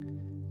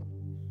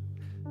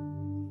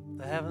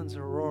The heavens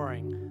are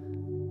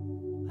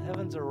roaring. The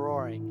heavens are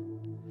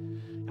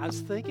roaring. I was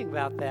thinking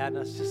about that, and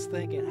I was just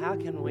thinking, how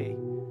can we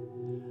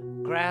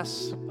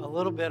grasp a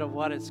little bit of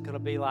what it's going to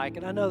be like?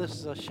 And I know this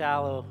is a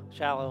shallow,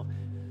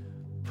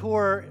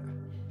 poor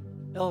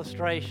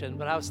illustration,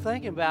 but I was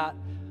thinking about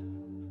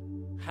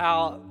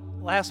how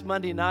last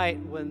Monday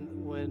night when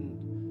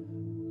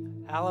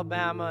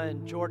Alabama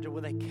and Georgia,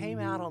 when they came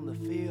out on the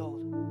field,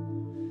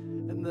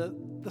 and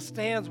the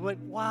stands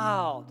went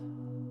wild.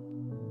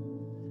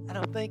 And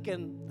I'm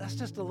thinking, that's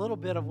just a little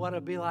bit of what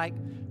it'd be like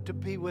to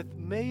be with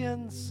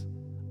millions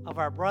of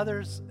our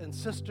brothers and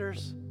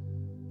sisters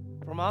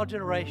from all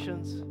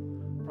generations,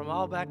 from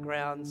all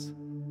backgrounds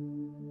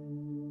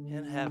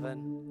in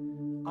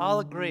heaven, all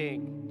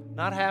agreeing,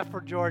 not half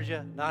for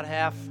Georgia, not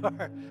half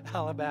for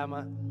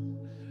Alabama.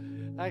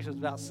 Actually, it's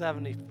about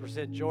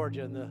 70%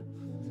 Georgia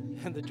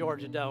in the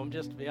Georgia Dome,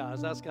 just to be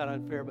honest. That's kind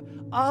of unfair. But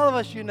all of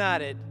us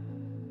united.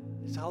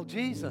 It's all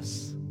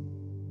Jesus,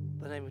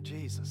 the name of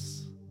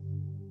Jesus.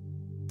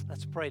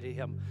 Let's pray to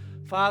Him.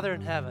 Father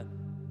in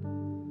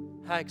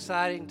heaven, how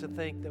exciting to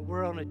think that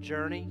we're on a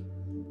journey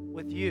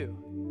with You.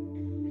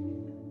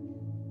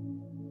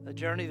 A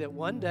journey that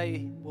one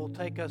day will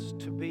take us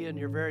to be in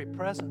Your very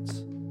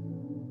presence.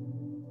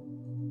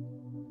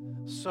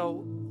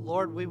 So,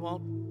 Lord, we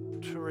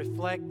want to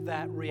reflect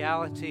that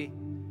reality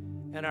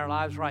in our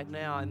lives right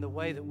now, in the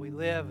way that we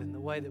live, in the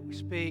way that we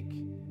speak,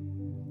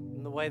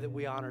 in the way that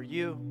we honor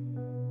You.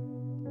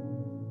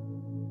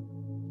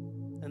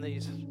 And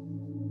these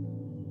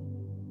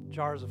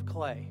jars of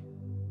clay,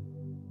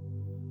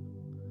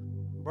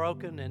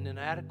 broken and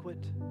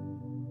inadequate,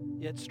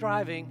 yet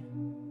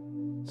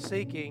striving,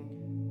 seeking,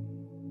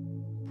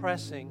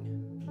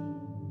 pressing,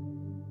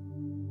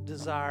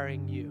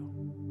 desiring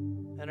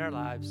You in our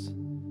lives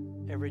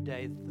every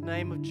day. The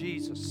name of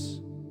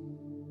Jesus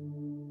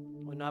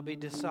will not be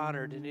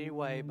dishonored in any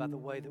way by the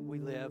way that we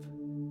live,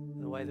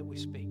 the way that we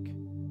speak.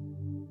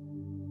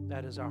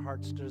 That is our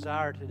heart's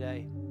desire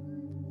today.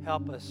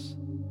 Help us,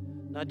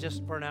 not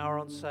just for an hour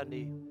on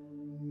Sunday,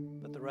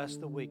 but the rest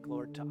of the week,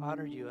 Lord, to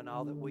honor You in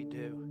all that we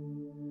do.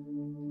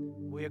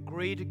 We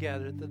agree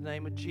together that the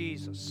name of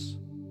Jesus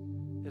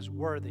is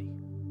worthy,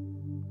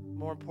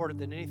 more important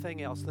than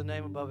anything else, the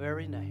name above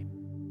every name.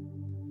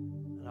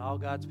 And all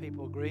God's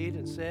people agreed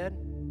and said,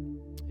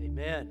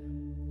 Amen.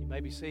 You may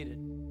be seated.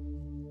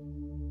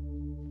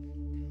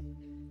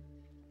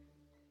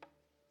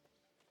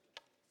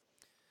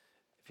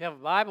 If you have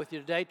a Bible with you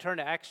today, turn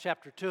to Acts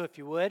chapter 2 if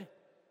you would.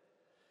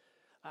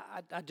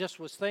 I just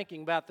was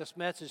thinking about this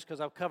message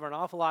because I've covered an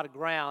awful lot of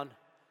ground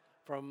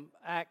from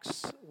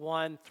Acts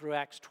 1 through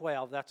Acts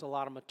 12. That's a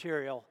lot of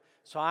material.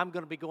 So I'm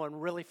going to be going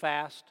really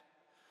fast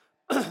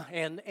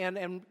and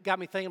got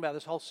me thinking about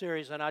this whole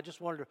series. And I just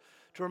wanted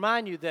to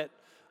remind you that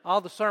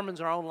all the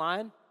sermons are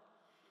online.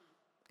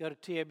 Go to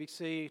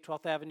TABC,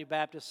 12th Avenue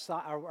Baptist,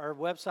 our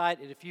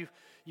website. And if you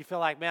feel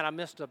like, man, I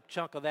missed a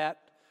chunk of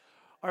that.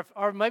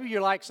 Or maybe you're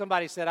like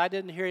somebody said, I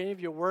didn't hear any of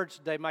your words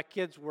today. My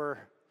kids were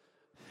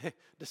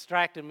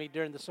distracting me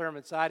during the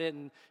sermon, so I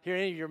didn't hear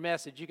any of your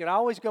message. You can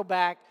always go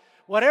back,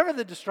 whatever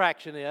the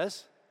distraction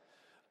is,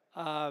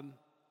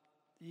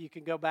 you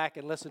can go back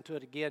and listen to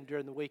it again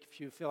during the week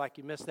if you feel like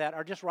you missed that,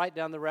 or just write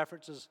down the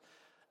references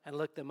and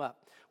look them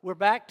up. We're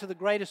back to the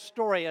greatest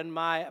story, and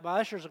my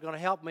ushers are going to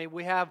help me.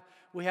 We have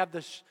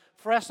this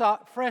fresh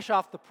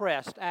off the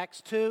press.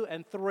 Acts 2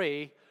 and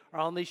 3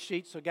 are on these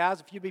sheets. So guys,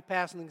 if you be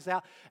passing these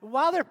out. And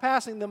while they're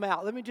passing them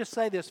out, let me just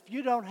say this. If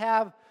you don't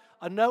have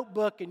a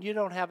notebook and you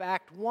don't have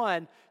Act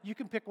 1, you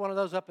can pick one of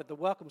those up at the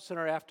Welcome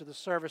Center after the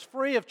service,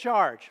 free of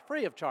charge.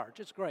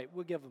 It's great.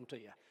 We'll give them to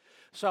you.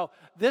 So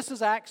this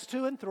is Acts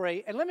 2 and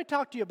 3. And let me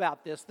talk to you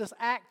about this. This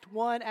Act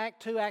 1,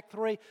 Act 2, Act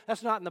 3,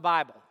 that's not in the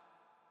Bible.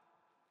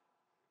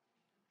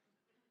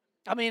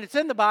 I mean, it's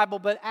in the Bible,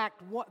 but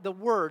Act 1, the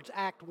words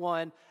Act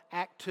 1,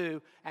 Act 2,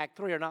 Act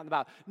 3 are not in the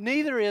Bible.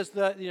 Neither is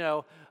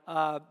the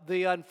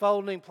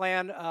unfolding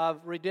plan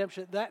of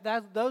redemption.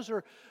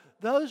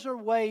 Those are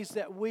ways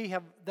that we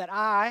have, that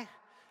I,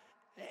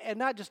 and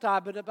not just I,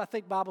 but I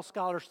think Bible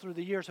scholars through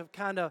the years have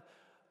kind of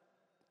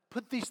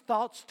put these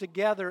thoughts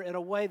together in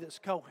a way that's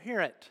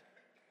coherent.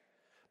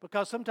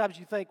 Because sometimes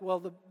you think,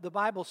 well, the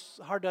Bible's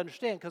hard to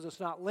understand because it's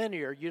not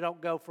linear. You don't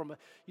go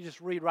you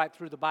just read right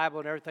through the Bible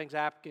and everything's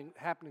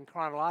happening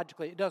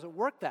chronologically. It doesn't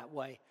work that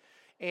way.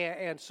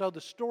 And so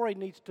the story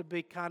needs to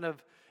be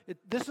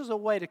this is a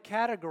way to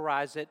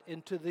categorize it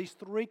into these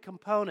three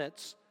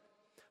components: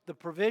 the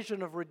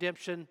provision of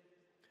redemption,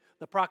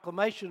 the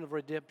proclamation of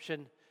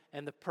redemption,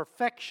 and the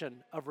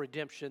perfection of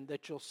redemption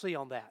that you'll see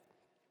on that.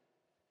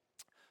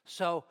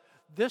 So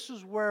this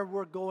is where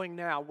we're going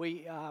now.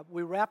 We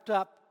wrapped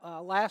up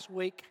last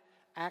week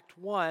Act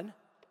 1,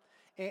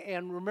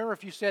 and remember,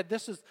 if you said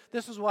this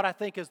is what I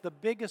think is the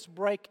biggest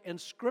break in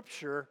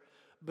Scripture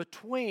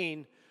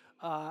between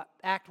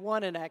Act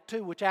 1 and Act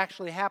 2, which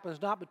actually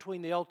happens not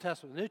between the Old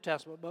Testament and the New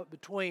Testament, but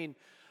between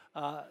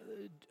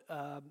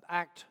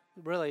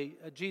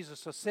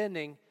Jesus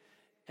ascending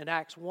in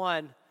Acts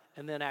 1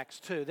 and then Acts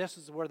 2. This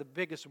is where the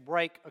biggest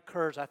break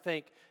occurs, I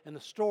think, in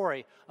the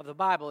story of the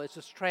Bible. It's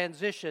this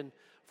transition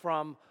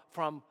from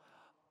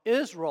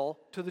Israel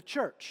to the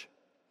church.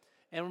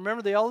 And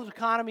remember, the old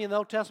economy in the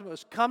Old Testament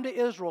was come to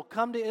Israel,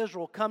 come to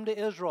Israel, come to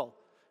Israel.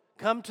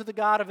 Come to the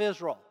God of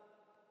Israel.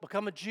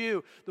 Become a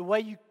Jew. The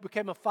way you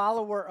became a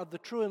follower of the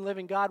true and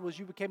living God was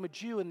you became a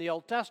Jew in the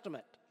Old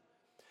Testament.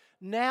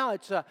 Now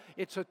it's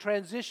a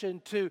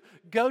transition to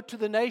go to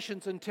the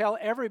nations and tell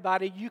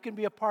everybody you can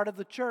be a part of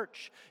the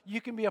church. You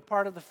can be a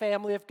part of the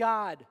family of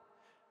God.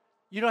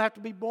 You don't have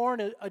to be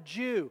born a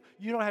Jew.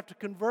 You don't have to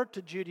convert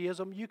to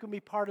Judaism. You can be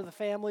part of the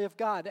family of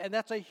God. And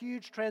that's a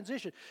huge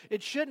transition.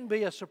 It shouldn't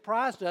be a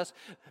surprise to us.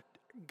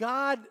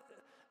 God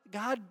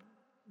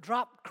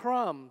dropped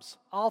crumbs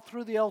all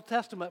through the Old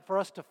Testament for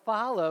us to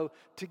follow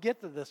to get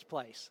to this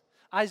place.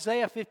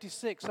 Isaiah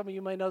 56, some of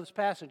you may know this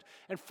passage.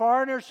 And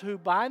foreigners who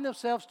bind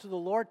themselves to the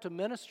Lord to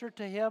minister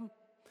to Him,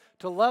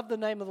 to love the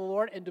name of the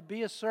Lord, and to be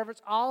His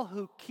servants, all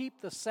who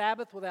keep the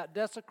Sabbath without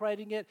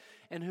desecrating it,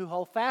 and who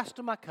hold fast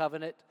to my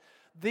covenant,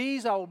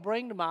 these I will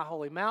bring to my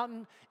holy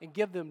mountain and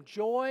give them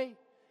joy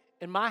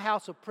in my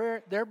house of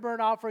prayer. Their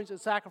burnt offerings and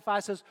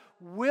sacrifices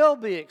will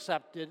be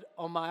accepted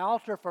on my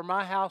altar, for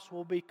my house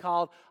will be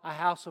called a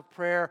house of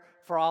prayer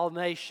for all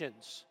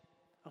nations.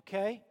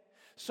 Okay?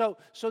 So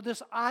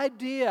this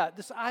idea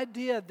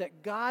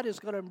that God is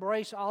going to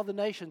embrace all the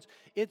nations,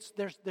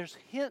 there's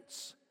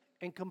hints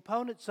and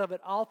components of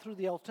it all through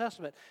the Old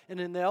Testament. And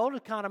in the old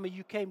economy,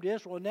 you came to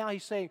Israel, and now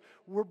He's saying,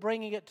 we're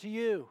bringing it to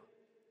you.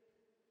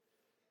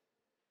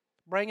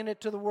 Bringing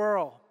it to the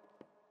world.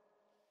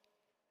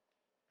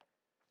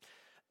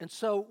 And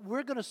so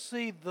we're going to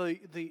see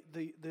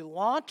the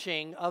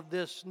launching of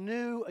this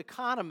new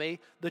economy,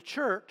 the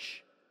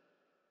church,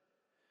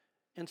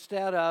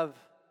 instead of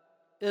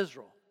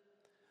Israel.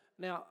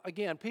 Now,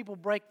 again, people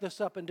break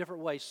this up in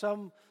different ways.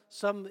 Some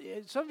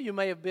of you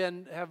may have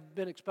been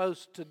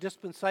exposed to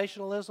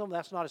dispensationalism.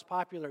 That's not as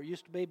popular as it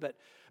used to be, but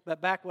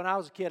back when I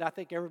was a kid, I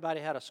think everybody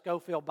had a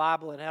Scofield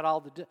Bible and had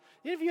all the.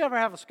 Any of you ever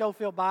have a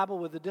Scofield Bible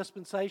with the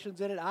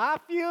dispensations in it? A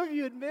few of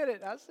you admit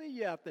it. I see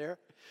you out there.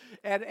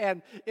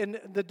 And in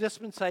the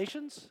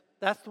dispensations,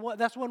 that's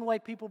one way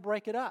people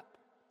break it up.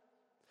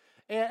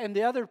 And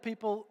the other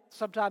people,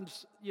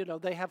 sometimes,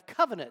 they have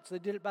covenants. They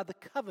did it by the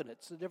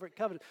covenants, the different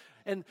covenants.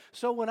 And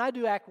so when I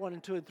do Act 1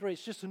 and 2 and 3,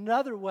 it's just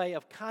another way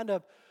of kind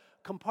of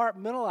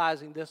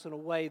compartmentalizing this in a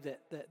way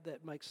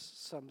that makes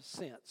some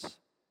sense.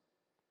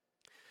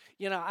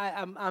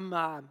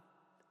 I'm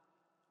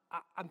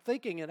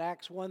thinking in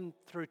Acts 1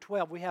 through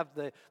 12, we have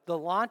the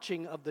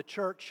launching of the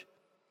church,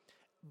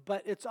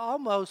 but it's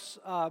almost,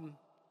 and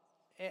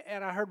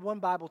I heard one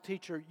Bible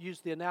teacher use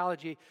the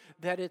analogy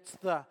that it's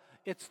the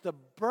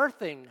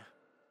birthing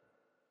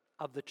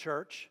of the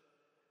church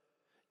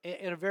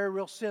in a very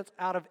real sense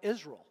out of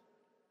Israel,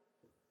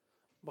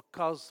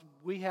 because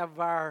we have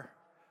our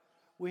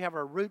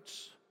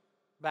roots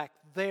back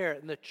there,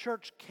 and the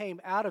church came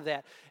out of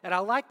that. And I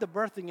like the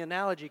birthing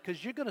analogy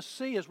because you're going to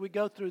see as we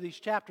go through these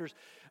chapters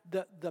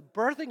the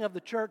birthing of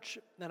the church.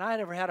 And I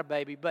never had a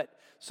baby, but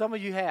some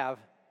of you have,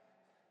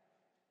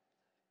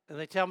 and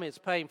they tell me it's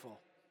painful.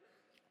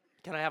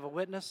 Can I have a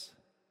witness?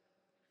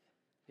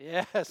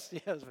 Yes.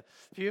 A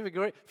few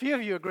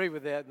of you agree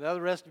with that, and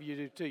the rest of you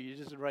do too. You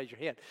just raise your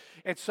hand.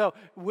 And so,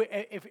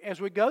 as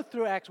we go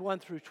through Acts 1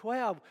 through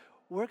 12,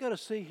 we're going to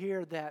see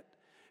here that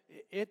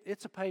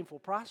it's a painful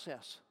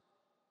process.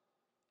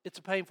 It's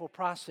a painful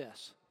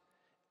process,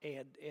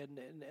 and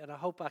I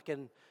hope I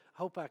can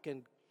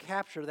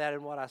capture that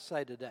in what I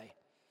say today.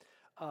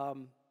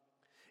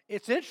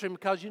 It's interesting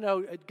because,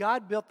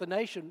 God built the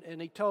nation,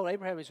 and He told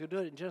Abraham He's going to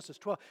do it in Genesis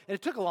 12. And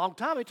it took a long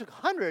time. It took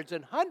hundreds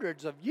and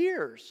hundreds of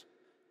years.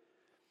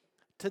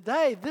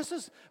 Today,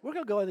 we're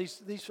going to go in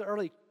these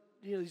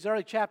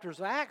early chapters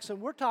of Acts,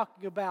 and we're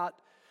talking about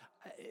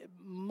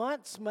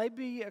months,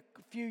 maybe a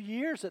few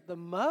years at the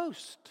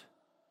most,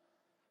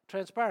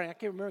 transpiring. I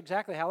can't remember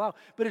exactly how long,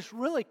 but it's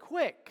really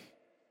quick.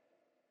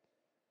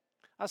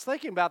 I was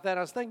thinking about that.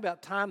 I was thinking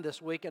about time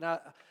this week, and I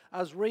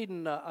was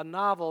reading a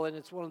novel, and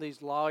it's one of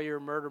these lawyer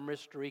murder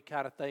mystery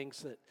kind of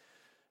things that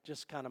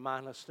just kind of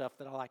mindless stuff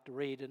that I like to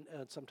read,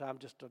 and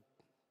sometimes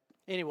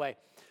anyway.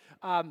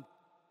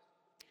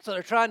 So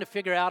they're trying to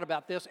figure out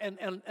about this,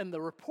 and the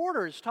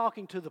reporter is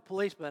talking to the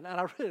policeman, and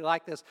I really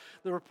like this.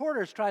 The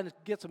reporter is trying to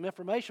get some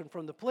information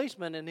from the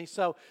policeman, and he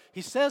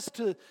says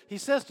to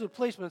the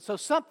policeman, "So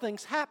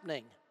something's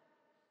happening."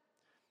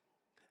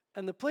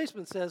 And the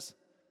policeman says,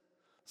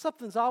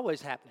 "Something's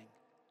always happening.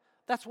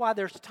 That's why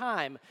there's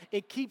time.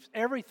 It keeps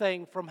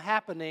everything from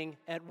happening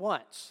at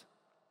once."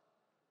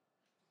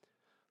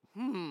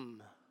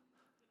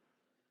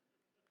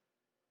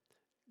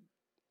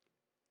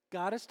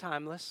 God is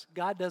timeless.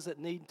 God doesn't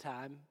need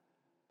time.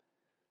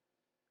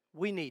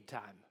 We need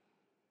time,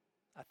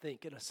 I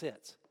think, in a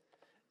sense.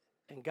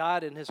 And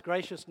God, in His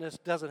graciousness,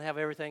 doesn't have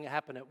everything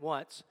happen at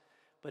once,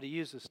 but He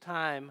uses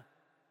time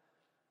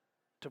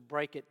to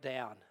break it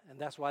down. And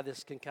that's why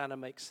this can kind of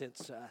make sense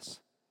to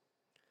us.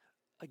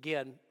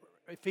 Again,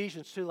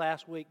 Ephesians 2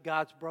 last week,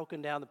 God's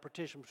broken down the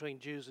partition between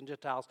Jews and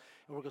Gentiles,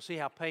 and we're going to see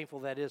how painful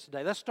that is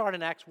today. Let's start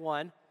in Acts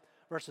 1,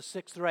 verses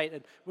 6 through 8,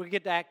 and we'll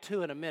get to Act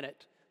 2 in a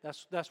minute.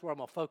 That's where I'm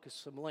going to focus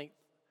some length.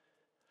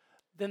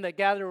 Then they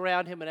gathered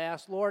around him and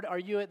asked, Lord, are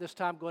you at this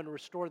time going to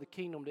restore the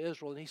kingdom to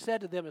Israel? And he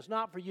said to them, it's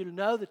not for you to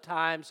know the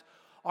times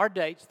or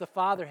dates the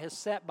Father has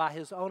set by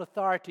his own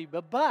authority,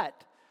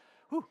 but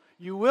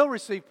you will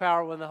receive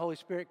power when the Holy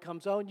Spirit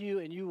comes on you,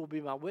 and you will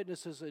be my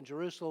witnesses in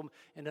Jerusalem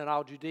and in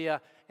all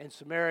Judea and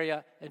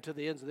Samaria and to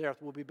the ends of the earth.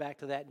 We'll be back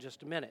to that in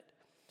just a minute.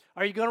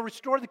 Are you going to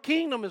restore the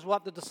kingdom is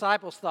what the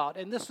disciples thought.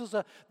 And this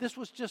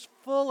was just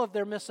full of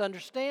their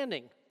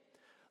misunderstanding.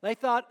 They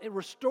thought it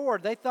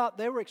restored. They thought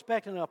they were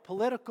expecting a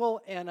political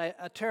and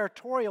a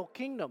territorial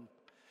kingdom.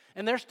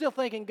 And they're still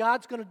thinking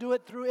God's going to do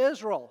it through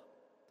Israel.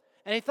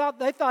 And they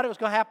thought it was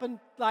going to happen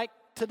like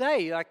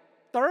today, like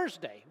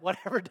Thursday,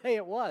 whatever day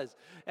it was.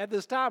 At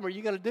this time, are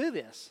you going to do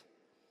this?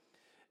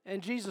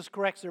 And Jesus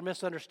corrects their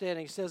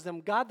misunderstanding. He says to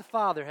them, God the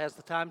Father has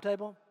the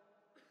timetable.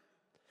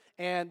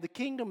 And the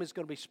kingdom is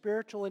going to be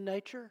spiritual in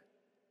nature.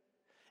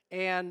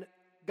 And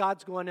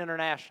God's going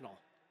international.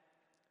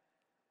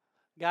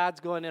 God's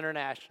going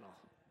international.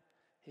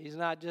 He's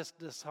not just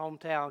this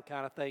hometown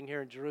kind of thing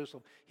here in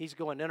Jerusalem. He's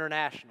going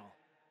international.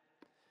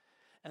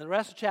 And the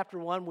rest of chapter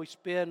 1 we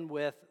spend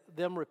with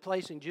them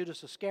replacing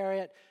Judas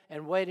Iscariot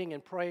and waiting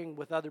and praying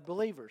with other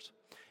believers.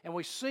 And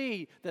we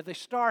see that they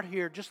start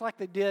here just like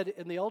they did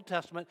in the Old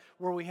Testament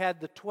where we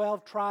had the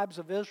 12 tribes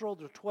of Israel,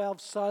 the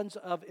 12 sons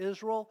of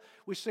Israel.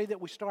 We see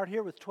that we start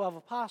here with 12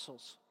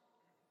 apostles.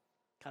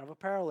 Kind of a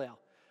parallel.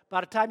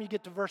 By the time you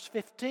get to verse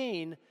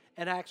 15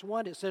 in Acts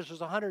 1, it says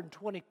there's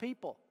 120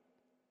 people.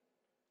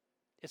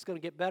 It's going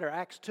to get better.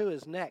 Acts 2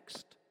 is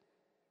next.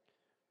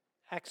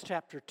 Acts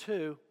chapter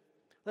 2.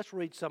 Let's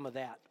read some of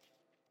that.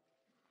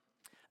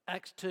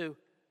 Acts 2.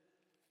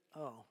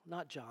 Oh,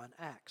 not John.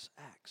 Acts.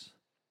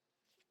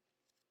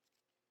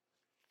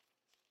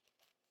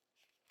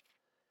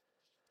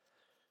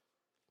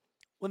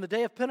 When the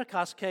day of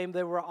Pentecost came,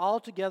 they were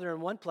all together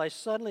in one place.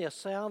 Suddenly a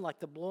sound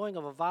like the blowing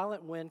of a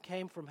violent wind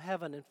came from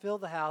heaven and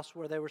filled the house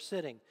where they were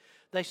sitting.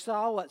 They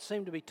saw what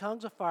seemed to be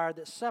tongues of fire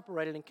that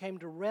separated and came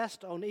to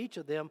rest on each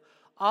of them.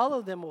 All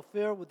of them were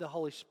filled with the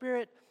Holy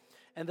Spirit,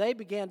 and they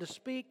began to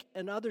speak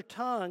in other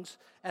tongues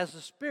as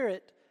the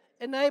Spirit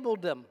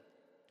enabled them.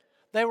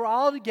 They were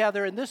all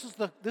together, and this is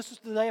the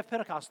day of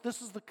Pentecost.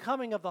 This is the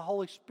coming of the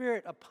Holy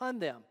Spirit upon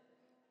them.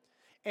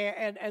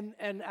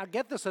 And I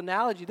get this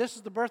analogy. This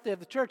is the birthday of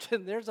the church,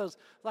 and there's those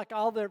like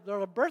all their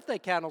birthday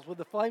candles with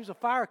the flames of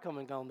fire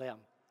coming on them.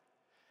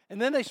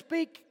 And then they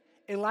speak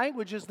in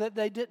languages that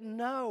they didn't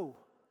know.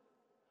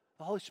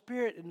 The Holy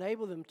Spirit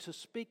enabled them to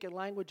speak in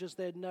languages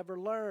they had never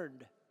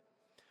learned.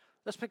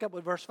 Let's pick up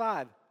with verse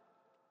 5.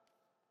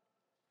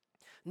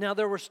 Now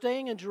there were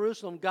staying in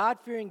Jerusalem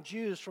God-fearing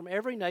Jews from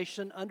every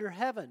nation under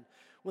heaven.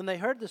 When they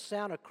heard the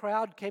sound, a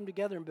crowd came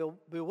together in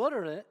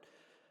bewilderment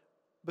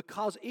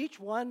because each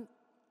one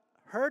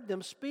heard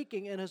them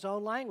speaking in his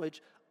own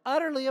language.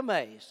 Utterly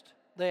amazed,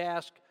 they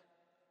asked,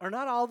 are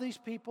not all these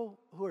people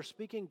who are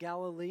speaking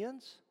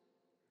Galileans?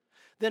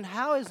 Then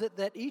how is it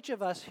that each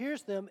of us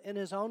hears them in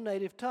his own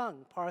native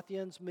tongue?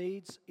 Parthians,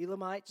 Medes,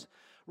 Elamites,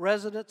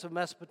 residents of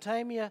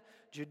Mesopotamia,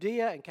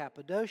 Judea and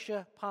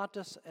Cappadocia,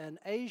 Pontus and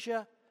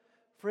Asia,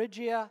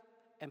 Phrygia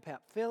and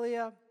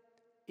Pamphylia,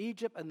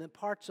 Egypt and the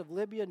parts of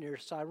Libya near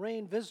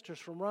Cyrene, visitors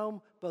from Rome,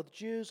 both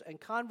Jews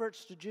and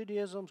converts to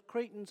Judaism,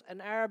 Cretans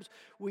and Arabs.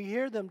 We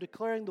hear them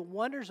declaring the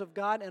wonders of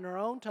God in our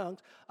own tongues.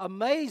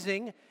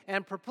 Amazing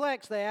and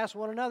perplexed, they asked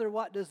one another,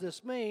 what does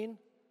this mean?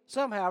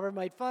 Some, however,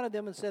 made fun of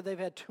them and said they've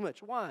had too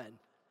much wine,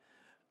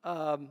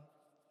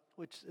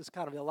 which is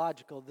kind of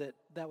illogical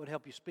that would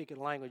help you speak in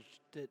a language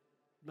that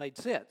made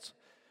sense.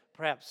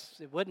 Perhaps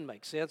it wouldn't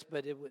make sense,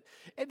 but it would.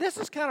 And this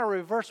is kind of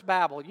reverse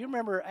Babel. You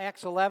remember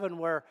Genesis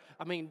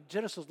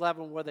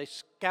 11, where they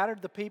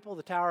scattered the people,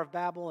 the Tower of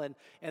Babel, and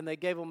they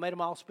made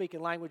them all speak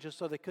in languages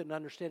so they couldn't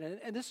understand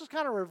it. And this is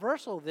kind of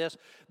reversal of this.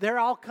 They're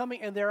all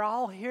coming and they're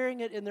all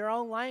hearing it in their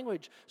own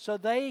language so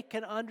they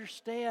can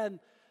understand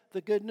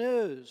the good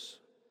news.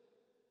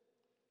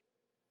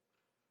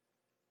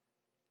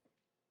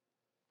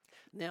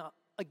 Now,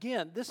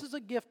 again, this is a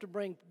gift to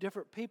bring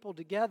different people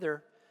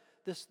together.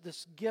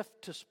 This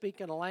gift to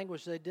speak in a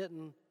language they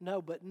didn't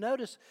know. But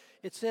notice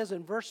it says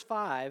in verse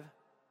 5,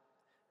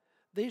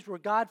 these were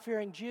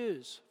God-fearing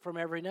Jews from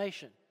every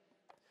nation.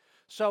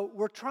 So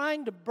we're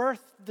trying to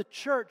birth the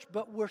church,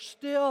 but we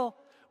still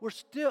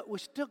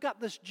got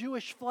this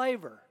Jewish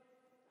flavor.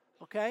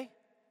 Okay?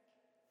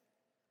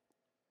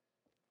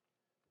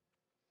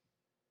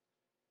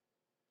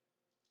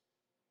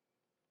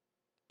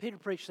 Peter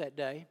preached that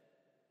day.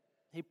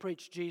 He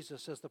preached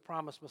Jesus as the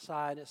promised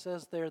Messiah, and it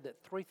says there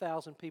that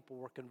 3,000 people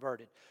were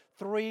converted.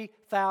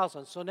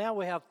 3,000. So now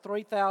we have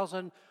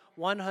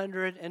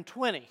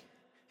 3,120,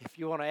 if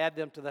you want to add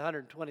them to the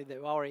 120 that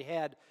we already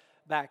had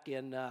back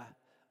in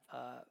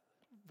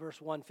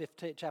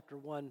chapter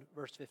 1,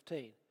 verse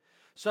 15.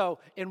 So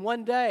in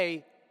one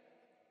day,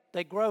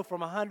 they grow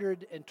from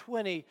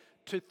 120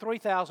 to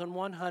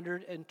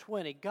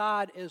 3,120.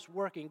 God is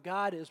working.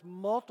 God is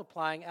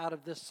multiplying out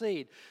of this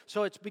seed.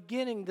 So it's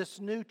beginning this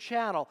new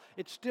channel.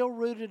 It's still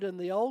rooted in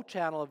the old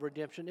channel of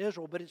redemption,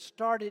 Israel, but it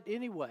started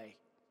anyway.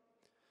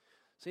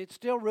 See, it's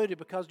still rooted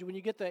because when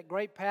you get that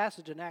great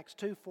passage in Acts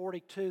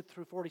 2:42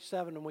 through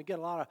 47, and we get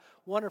a lot of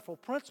wonderful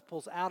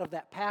principles out of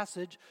that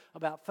passage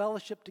about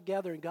fellowship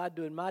together and God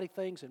doing mighty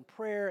things and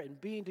prayer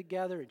and being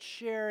together and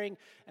sharing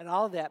and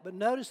all of that. But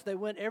notice they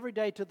went every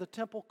day to the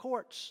temple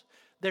courts.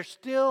 They're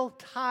still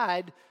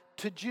tied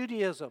to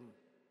Judaism.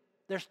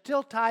 They're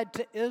still tied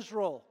to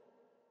Israel.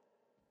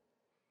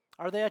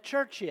 Are they a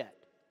church yet?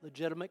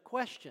 Legitimate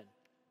question.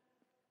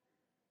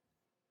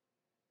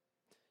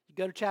 You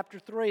go to chapter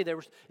 3,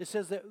 it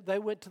says that they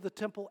went to the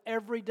temple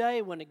every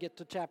day when it gets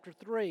to chapter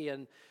 3.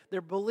 And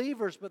they're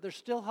believers, but they're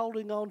still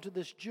holding on to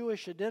this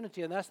Jewish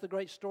identity. And that's the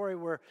great story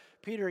where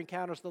Peter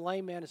encounters the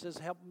lame man and says,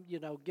 help,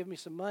 give me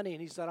some money.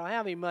 And he said, I don't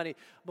have any money,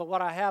 but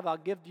what I have I'll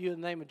give to you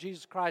in the name of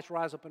Jesus Christ.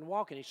 Rise up and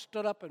walk. And he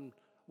stood up and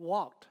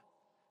walked.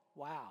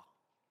 Wow.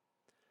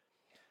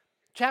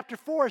 Chapter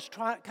 4 is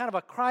kind of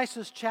a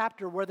crisis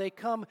chapter where they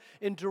come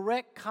in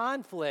direct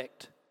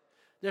conflict.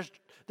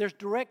 There's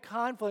direct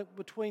conflict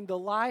between the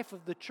life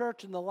of the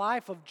church and the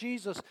life of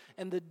Jesus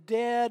and the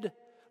dead,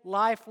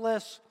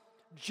 lifeless,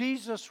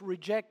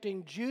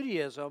 Jesus-rejecting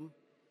Judaism.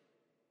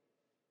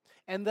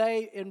 And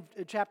they, in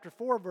chapter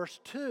 4, verse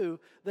 2,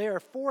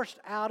 they're forced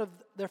out of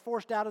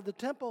the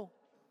temple.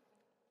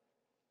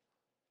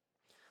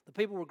 The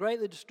people were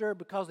greatly disturbed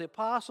because the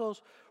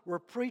apostles were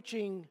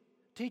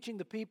teaching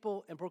the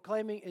people and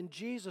proclaiming in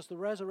Jesus the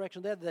resurrection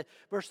of the dead.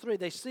 Verse 3,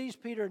 they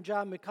seized Peter and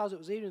John because it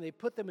was evening. They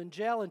put them in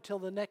jail until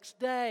the next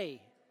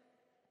day.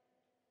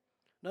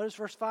 Notice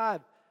verse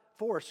 4,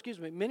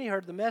 many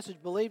heard the message,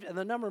 believed, and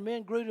the number of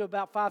men grew to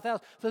about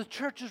 5,000. So the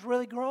church is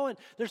really growing.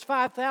 There's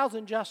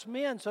 5,000 just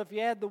men. So if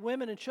you add the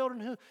women and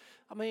children,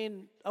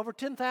 over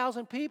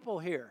 10,000 people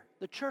here.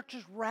 The church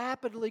is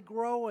rapidly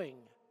growing.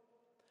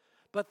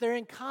 But they're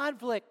in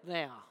conflict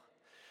now.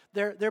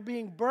 They're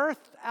being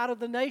birthed out of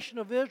the nation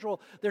of Israel.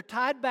 They're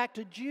tied back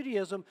to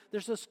Judaism.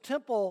 There's this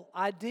temple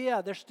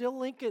idea. They're still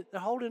they're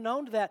holding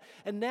on to that.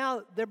 And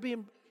now they're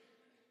being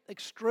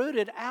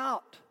extruded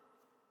out.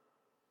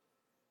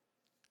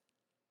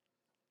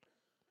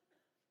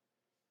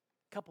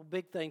 A couple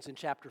big things in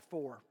chapter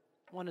 4.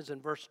 One is in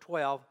verse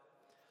 12,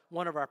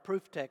 one of our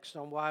proof texts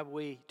on why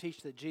we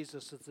teach that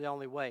Jesus is the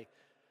only way.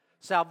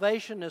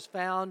 Salvation is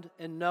found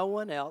in no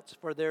one else,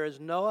 for there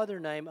is no other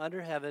name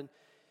under heaven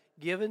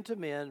given to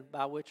men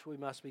by which we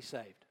must be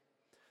saved.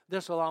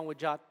 This, along with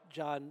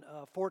John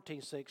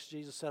 14:6,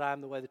 Jesus said, I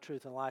am the way, the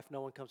truth, and life.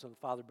 No one comes to the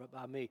Father but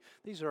by me.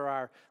 These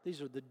are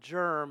the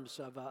germs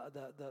of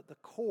the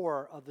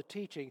core of the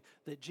teaching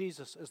that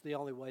Jesus is the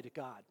only way to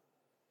God.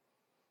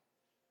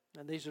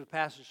 And these are the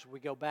passages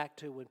we go back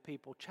to when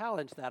people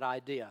challenge that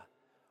idea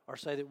or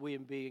say that we are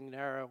being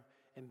narrow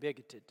and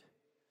bigoted.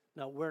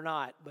 No, we're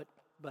not, but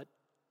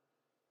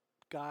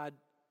God,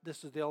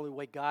 this is the only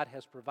way God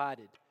has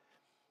provided.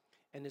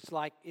 And it's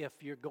like if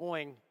you're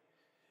going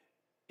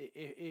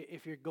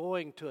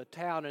to a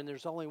town and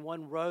there's only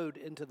one road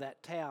into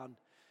that town,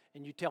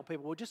 and you tell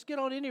people, well, just get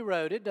on any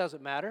road, it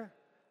doesn't matter.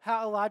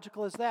 How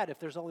illogical is that if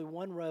there's only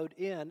one road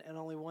in and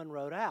only one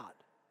road out?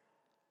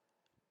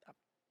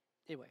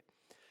 Anyway.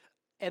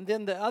 And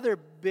then the other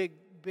big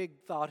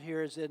thought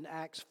here is in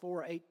Acts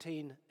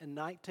 4:18 and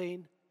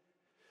 19.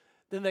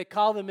 Then they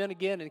called them in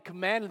again and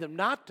commanded them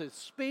not to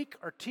speak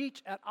or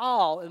teach at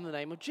all in the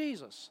name of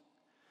Jesus.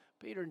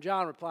 Peter and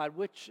John replied,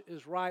 which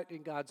is right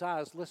in God's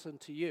eyes, listen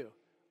to you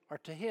or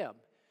to him.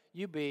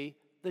 You be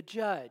the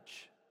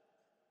judge.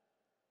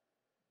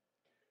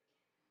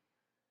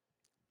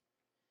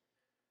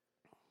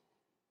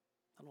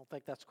 I don't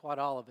think that's quite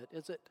all of it,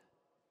 is it?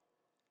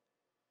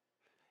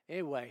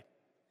 Anyway,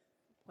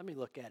 let me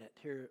look at it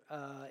here.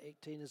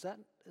 18, is that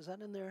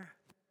in there?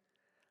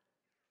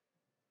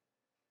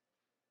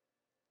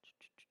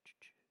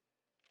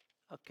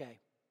 Okay.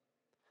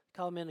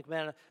 Call them in and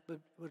command, but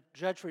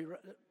judge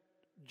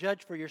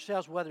for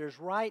yourselves whether it's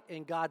right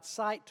in God's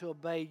sight to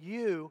obey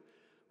you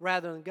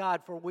rather than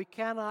God, for we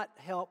cannot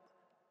help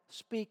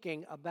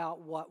speaking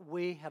about what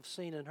we have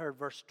seen and heard.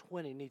 Verse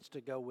 20 needs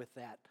to go with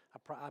that.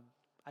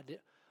 I did.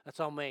 That's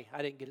on me.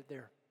 I didn't get it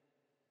there.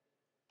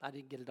 I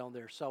didn't get it on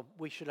there, so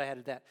we should have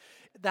added that.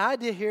 The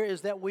idea here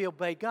is that we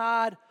obey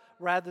God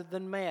rather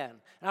than man.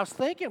 And I was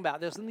thinking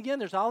about this, and again,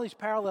 there's all these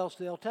parallels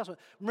to the Old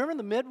Testament. Remember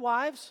the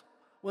midwives?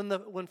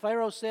 When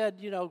Pharaoh said,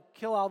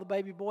 kill all the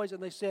baby boys,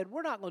 and they said,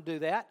 we're not going to do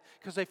that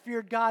because they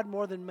feared God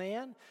more than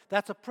man.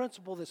 That's a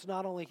principle that's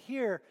not only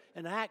here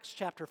in Acts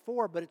chapter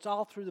 4, but it's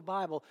all through the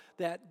Bible,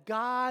 that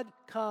God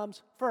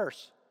comes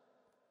first.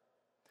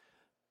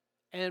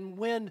 And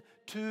when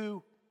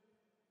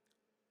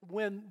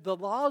the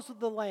laws of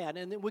the land,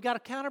 and we got to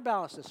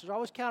counterbalance this. There's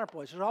always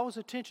counterpoints. There's always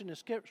a tension in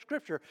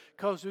Scripture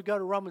because we go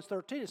to Romans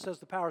 13, it says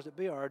the powers that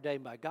be are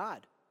ordained by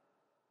God.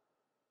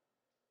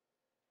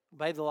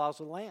 Obey the laws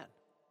of the land.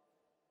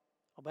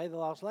 Obey the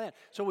laws of the land.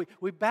 So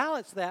we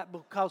balance that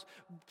because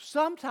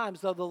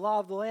sometimes, though, the law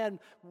of the land,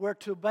 where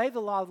to obey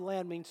the law of the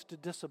land means to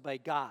disobey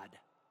God.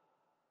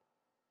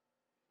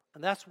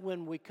 And that's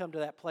when we come to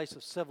that place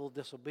of civil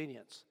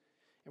disobedience.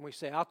 And we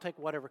say, I'll take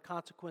whatever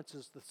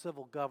consequences the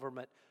civil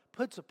government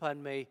puts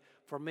upon me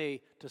for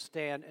me to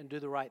stand and do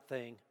the right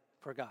thing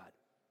for God.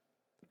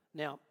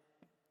 Now,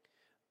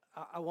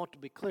 I want to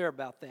be clear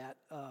about that.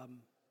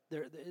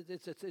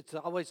 It's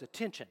always a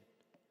tension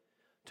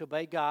to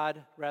obey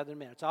God rather than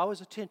man. It's always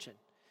a tension.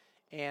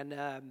 And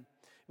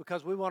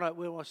because we want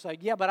to say,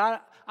 yeah, but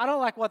I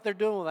don't like what they're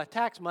doing with my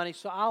tax money,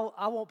 so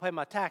I won't pay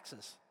my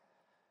taxes.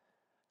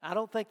 I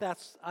don't think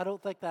that's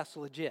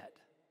legit.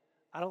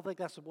 I don't think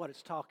that's what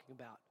it's talking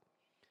about.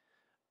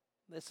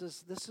 This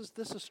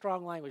is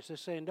strong language. They're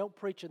saying, don't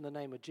preach in the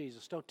name of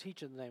Jesus. Don't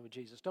teach in the name of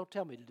Jesus. Don't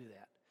tell me to do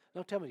that.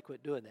 Don't tell me to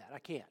quit doing that. I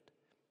can't.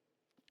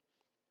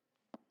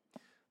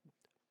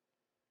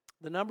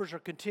 The numbers are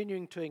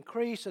continuing to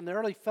increase, and the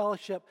early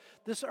fellowship,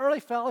 this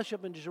early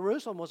fellowship in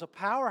Jerusalem was a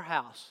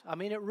powerhouse. I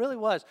mean, it really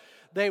was.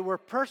 They were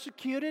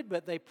persecuted,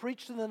 but they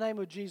preached in the name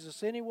of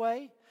Jesus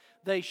anyway.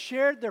 They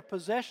shared their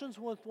possessions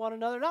with one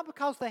another, not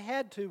because they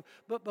had to,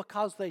 but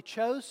because they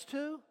chose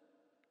to.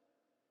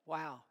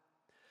 Wow.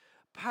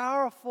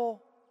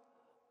 Powerful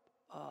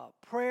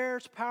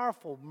prayers,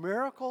 powerful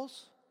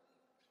miracles.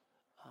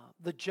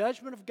 The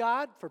judgment of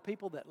God for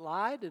people that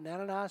lied in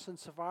Ananias and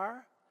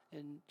Sapphira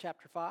in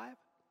chapter 5.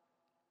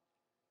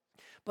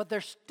 But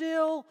they're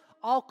still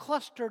all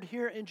clustered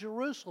here in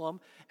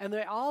Jerusalem, and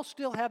they all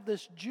still have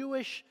this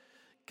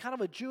kind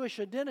of a Jewish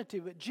identity.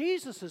 But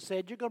Jesus has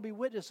said, you're going to be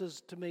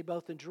witnesses to me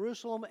both in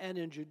Jerusalem and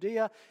in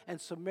Judea and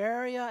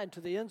Samaria and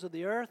to the ends of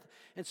the earth.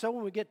 And so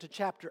when we get to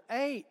chapter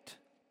 8,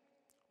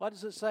 what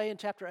does it say in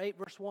chapter 8,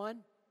 verse 1?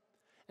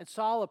 And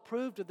Saul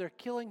approved of their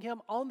killing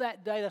him. On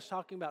that day, that's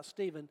talking about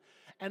Stephen,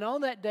 and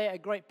on that day a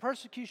great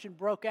persecution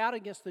broke out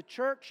against the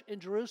church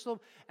in Jerusalem,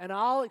 and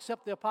all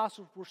except the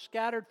apostles were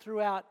scattered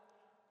throughout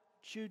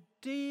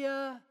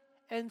Judea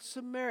and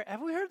Samaria.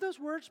 Have we heard those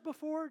words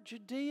before?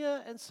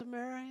 Judea and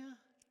Samaria?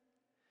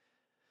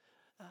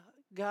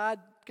 God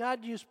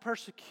used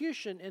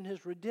persecution in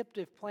His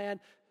redemptive plan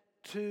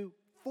to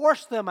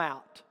force them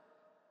out.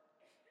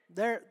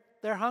 They're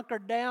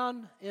hunkered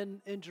down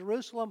in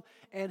Jerusalem,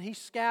 and He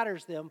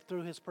scatters them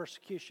through His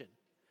persecution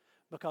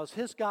because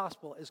His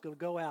gospel is going to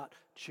go out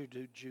to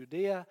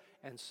Judea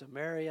and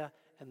Samaria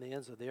and the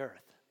ends of the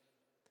earth.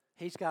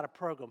 He's got a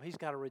program. He's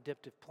got a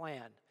redemptive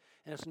plan.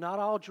 And it's not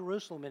all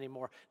Jerusalem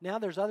anymore. Now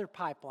there's other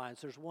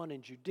pipelines. There's one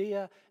in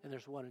Judea, and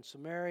there's one in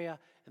Samaria,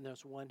 and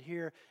there's one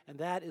here. And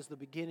that is the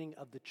beginning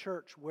of the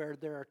church, where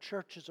there are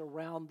churches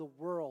around the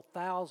world,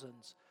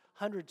 thousands,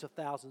 hundreds of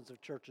thousands of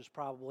churches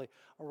probably,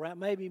 around,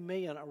 maybe a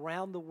million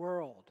around the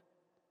world,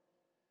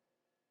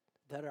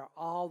 that are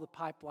all the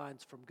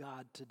pipelines from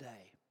God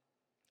today.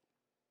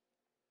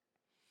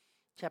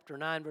 Chapter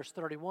 9, verse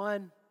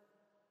 31,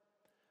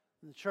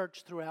 the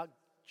church throughout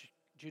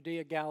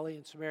Judea, Galilee,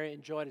 and Samaria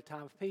enjoyed a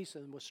time of peace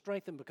and was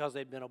strengthened because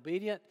they'd been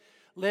obedient,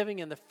 living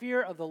in the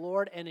fear of the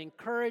Lord and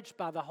encouraged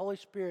by the Holy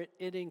Spirit.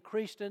 It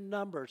increased in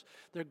numbers.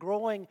 They're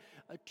growing.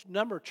 A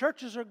number of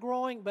churches are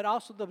growing, but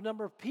also the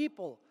number of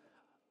people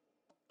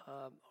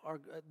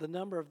the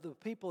number of the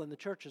people in the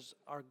churches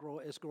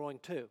is growing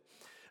too.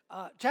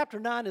 Chapter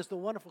 9 is the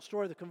wonderful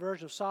story of the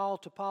conversion of Saul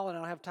to Paul, and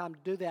I don't have time to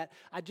do that.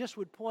 I just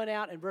would point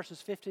out in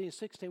verses 15 and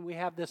 16, we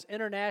have this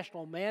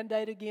international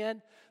mandate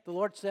again. The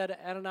Lord said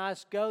to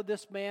Ananias, go,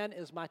 this man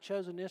is my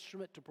chosen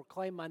instrument to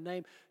proclaim my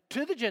name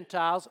to the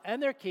Gentiles and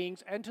their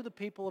kings and to the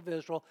people of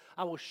Israel.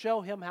 I will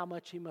show him how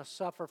much he must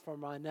suffer for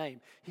my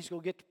name. He's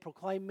going to get to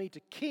proclaim me to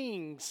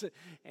kings,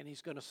 and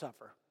he's going to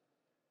suffer.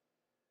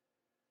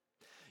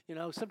 You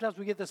know, sometimes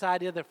we get this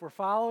idea that if we're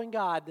following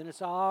God, then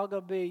it's all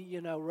going to be,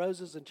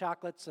 roses and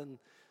chocolates and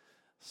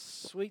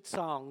sweet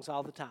songs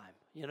all the time,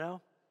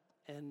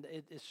 And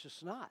it's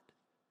just not.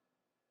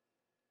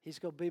 He's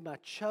going to be my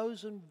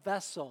chosen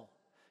vessel.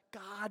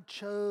 God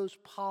chose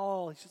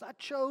Paul. He says, I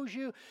chose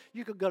you.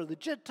 You can go to the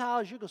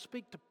Gentiles. You're going to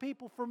speak to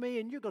people for me,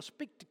 and you're going to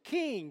speak to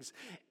kings,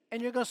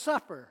 and you're going to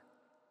suffer.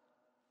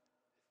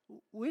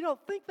 We don't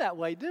think that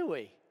way, do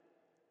we?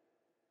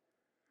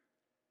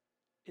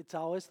 It's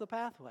always the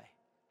pathway.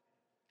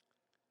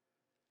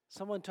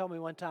 Someone told me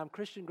one time,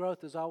 Christian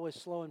growth is always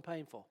slow and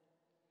painful.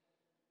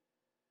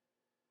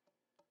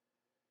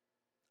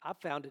 I've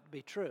found it to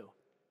be true,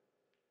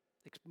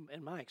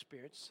 in my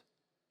experience.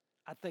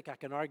 I think I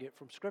can argue it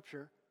from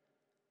Scripture.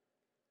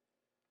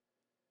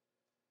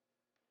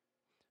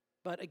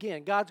 But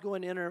again, God's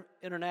going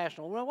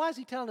international. Well, why is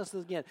He telling us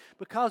this again?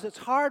 Because it's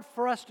hard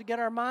for us to get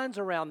our minds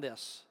around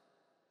this.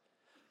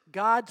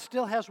 God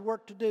still has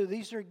work to do.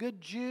 These are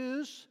good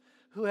Jews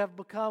who have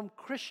become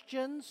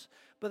Christians,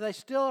 but they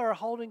still are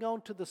holding on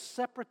to the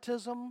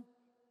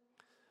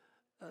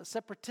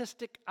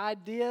separatistic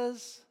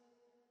ideas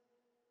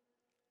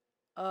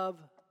of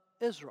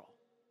Israel.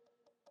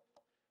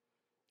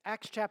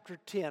 Acts chapter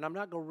 10. I'm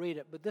not going to read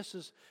it, but this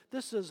is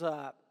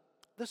a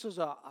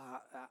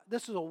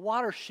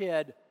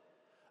watershed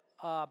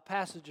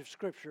passage of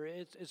Scripture.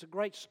 It's a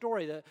great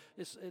story.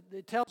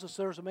 It tells us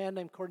there was a man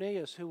named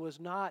Cornelius who was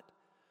not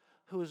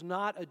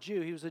a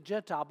Jew. He was a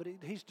Gentile, but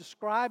he's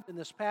described in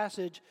this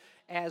passage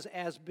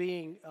as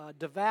being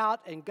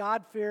devout and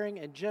God-fearing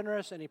and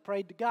generous, and he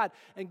prayed to God.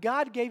 And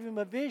God gave him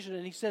a vision,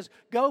 and he says,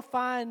 go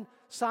find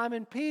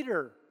Simon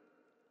Peter.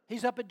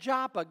 He's up at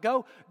Joppa.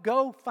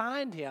 Go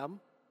find him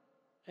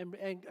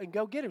and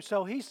go get him.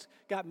 So he's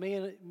got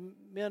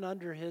men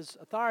under his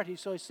authority.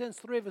 So he sends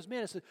 3 of his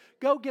men and says,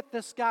 go get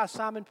this guy,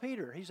 Simon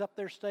Peter. He's up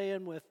there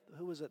staying with,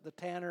 who was it, the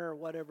tanner or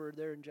whatever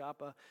there in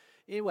Joppa.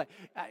 Anyway,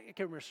 I can't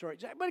remember the story.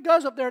 But he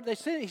goes up there,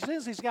 he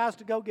sends these guys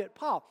to go get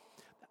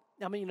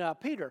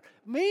Peter.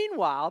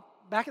 Meanwhile,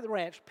 back at the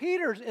ranch,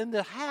 Peter's in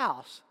the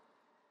house.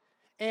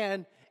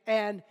 And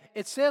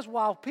it says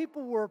while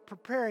people were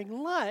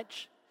preparing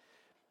lunch,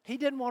 he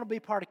didn't want to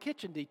be part of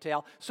kitchen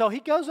detail. So he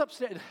goes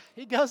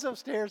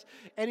upstairs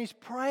and he's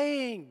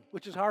praying,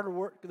 which is harder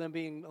work than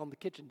being on the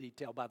kitchen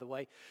detail, by the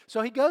way.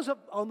 So he goes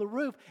up on the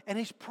roof and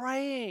he's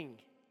praying.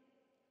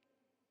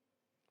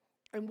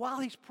 And while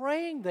he's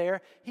praying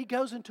there, he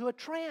goes into a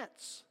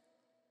trance.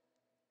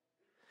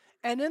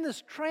 And in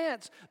this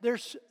trance,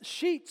 there's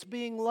sheets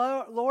being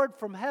lowered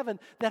from heaven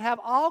that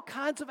have all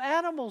kinds of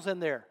animals in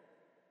there.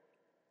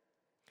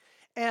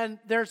 And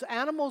there's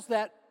animals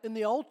that in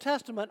the Old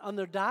Testament,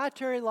 under the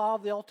dietary law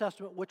of the Old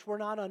Testament, which we're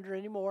not under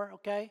anymore,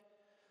 okay?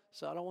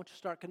 So I don't want you to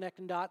start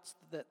connecting dots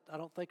that I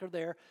don't think are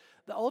there.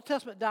 The Old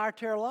Testament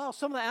dietary law,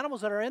 some of the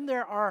animals that are in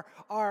there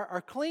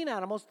are clean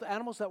animals, the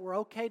animals that were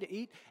okay to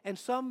eat, and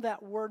some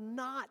that were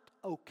not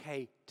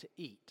okay to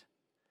eat.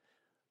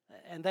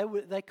 And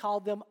they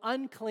called them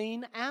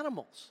unclean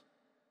animals.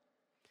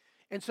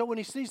 And so when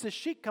he sees the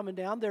sheep coming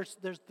down, there's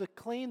the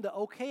clean, the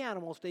okay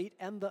animals to eat,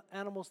 and the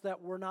animals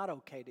that were not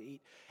okay to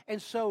eat.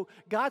 And so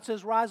God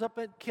says, rise up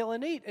and kill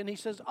and eat. And he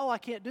says, I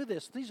can't do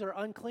this. These are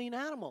unclean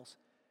animals.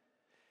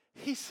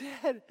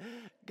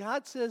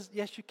 God says,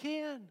 yes, you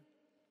can.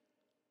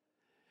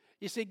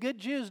 You see, good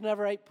Jews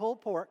never ate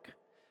pulled pork,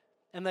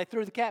 and they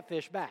threw the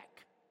catfish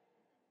back.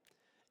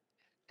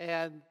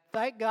 And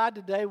thank God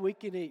today we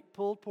can eat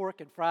pulled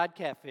pork and fried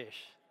catfish.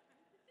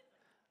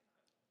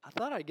 I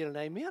thought I'd get an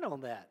amen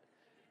on that.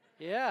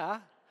 Yeah,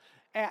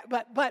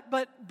 but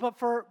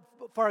for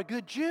a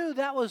good Jew,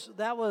 that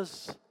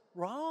was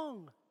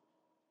wrong.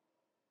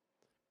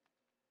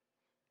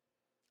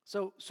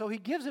 So he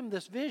gives him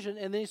this vision,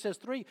 and then he says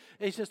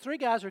three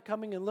guys are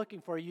coming and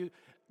looking for you.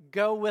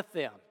 Go with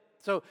them.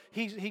 So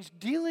he's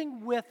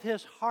dealing with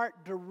his heart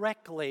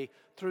directly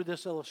through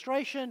this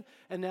illustration,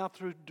 and now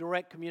through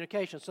direct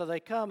communication. So they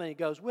come, and he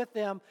goes with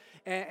them,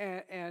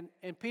 and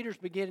Peter's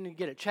beginning to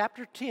get it.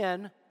 Chapter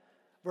 10,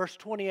 verse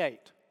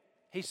 28.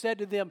 He said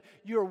to them,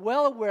 you are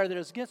well aware that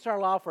it's against our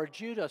law for a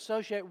Jew to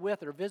associate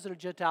with or visit a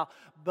Gentile,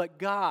 but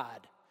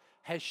God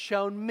has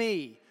shown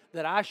me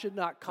that I should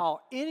not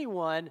call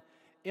anyone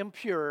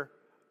impure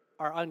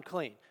or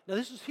unclean. Now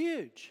this is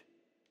huge.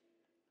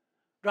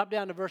 Drop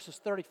down to verses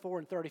 34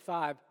 and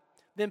 35.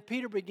 Then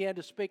Peter began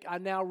to speak. I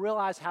now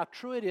realize how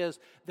true it is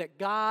that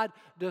God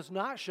does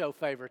not show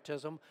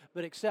favoritism,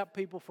 but accept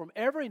people from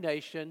every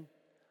nation,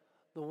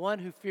 the one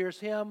who fears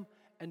him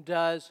and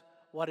does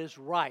what is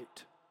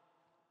right.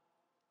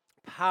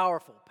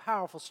 Powerful,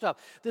 powerful stuff.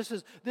 This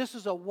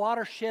is a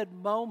watershed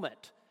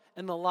moment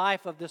in the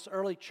life of this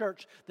early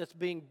church that's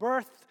being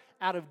birthed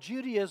out of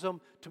Judaism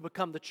to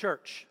become the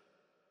church.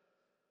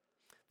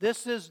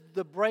 This is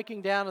the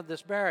breaking down of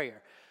this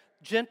barrier.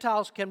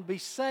 Gentiles can be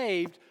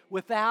saved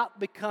without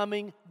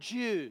becoming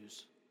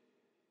Jews.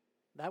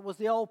 That was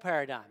the old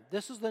paradigm.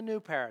 This is the new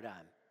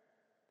paradigm.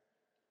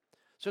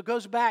 So it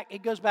goes back,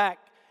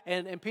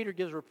 and Peter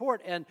gives a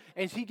report, and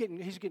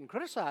he's getting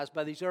criticized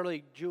by these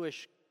early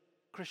Jewish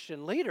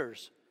Christian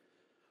leaders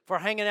for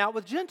hanging out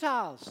with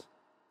Gentiles.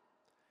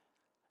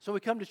 So we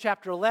come to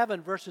chapter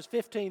 11, verses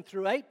 15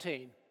 through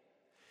 18.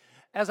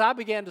 As I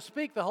began to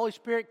speak, the Holy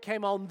Spirit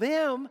came on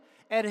them,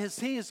 and as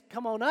He has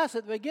come on us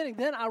at the beginning,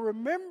 then I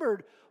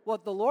remembered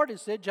what the Lord had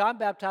said, John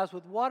baptized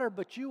with water,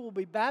 but you will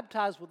be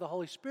baptized with the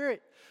Holy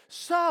Spirit.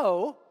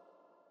 So,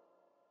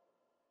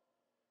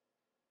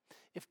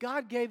 if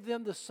God gave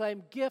them the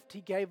same gift He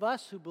gave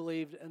us who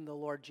believed in the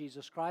Lord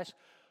Jesus Christ,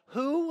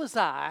 who was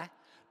I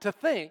to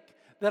think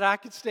that I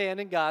could stand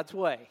in God's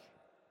way?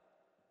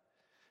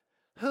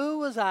 Who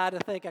was I to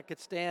think I could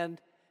stand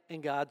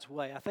in God's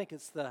way? I think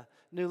it's the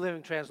New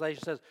Living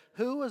Translation says,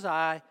 who was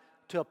I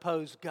to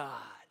oppose God?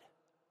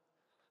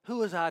 Who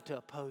was I to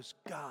oppose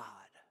God?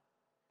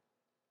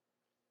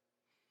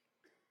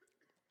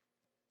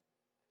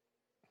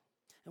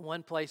 In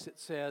one place it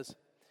says,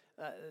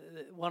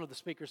 one of the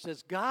speakers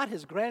says, God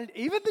has granted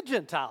even the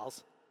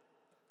Gentiles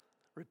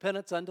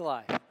repentance unto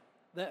life.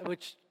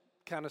 Which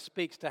kind of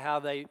speaks to how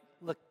they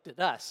looked at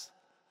us.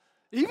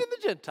 Even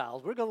the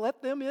Gentiles, we're going to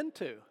let them in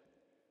too.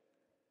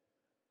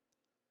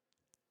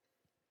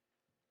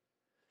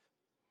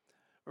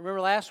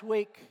 Remember last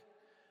week,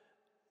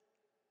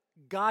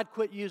 God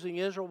quit using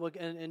Israel,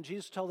 and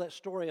Jesus told that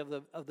story of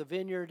the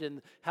vineyard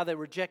and how they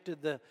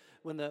rejected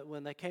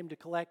when they came to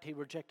collect, he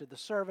rejected the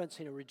servants,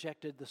 he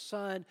rejected the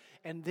son,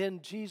 and then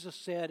Jesus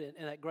said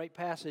in that great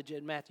passage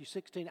in Matthew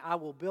 16, I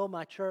will build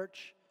my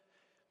church,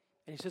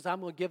 and he says, I'm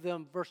going to give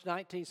them, verse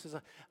 19 he says,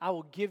 I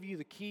will give you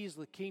the keys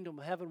of the kingdom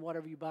of heaven.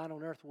 Whatever you bind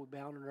on earth will be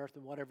bound on earth,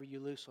 and whatever you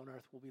loose on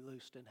earth will be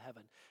loosed in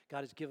heaven.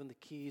 God has given the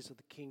keys of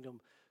the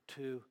kingdom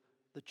to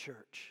the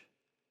church.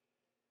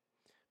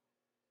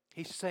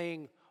 He's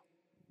saying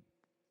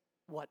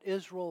what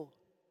Israel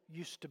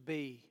used to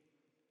be,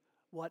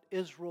 what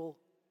Israel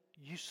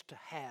used to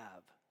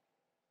have,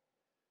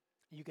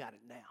 you got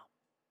it now.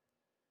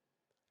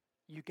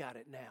 You got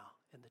it now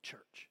in the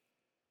church.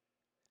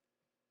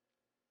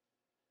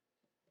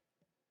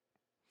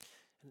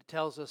 And it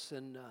tells us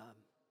in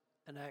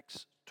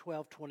Acts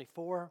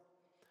 12:24,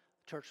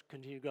 the church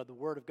continued to grow. The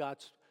word of God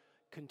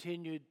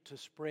continued to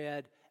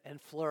spread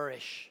and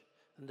flourish.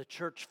 And the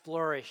church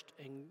flourished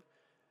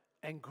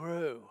and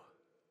grew.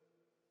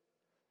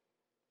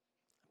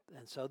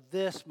 And so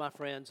this, my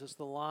friends, is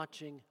the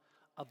launching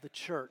of the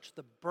church,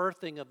 the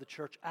birthing of the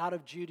church out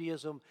of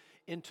Judaism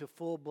into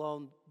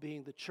full-blown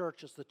being the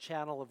church as the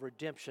channel of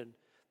redemption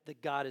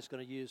that God is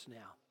going to use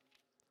now.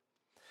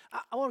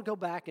 I want to go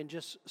back and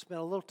just spend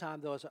a little time,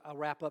 though, as I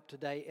wrap up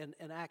today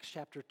in Acts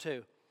chapter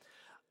 2.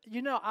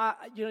 You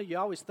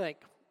always think,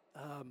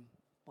 I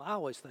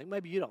always think,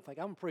 maybe you don't think,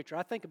 I'm a preacher,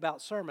 I think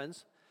about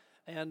sermons,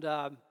 and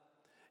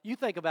you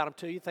think about them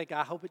too. You think,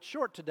 I hope it's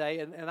short today,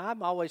 and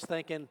I'm always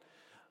thinking,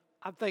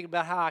 I'm thinking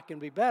about how I can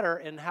be better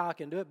and how I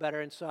can do it better.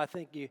 And so I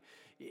think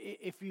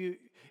if you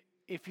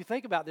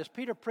think about this,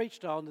 Peter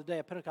preached on the day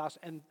of Pentecost,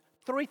 and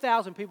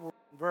 3,000 people were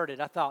converted.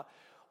 I thought,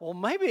 well,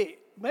 maybe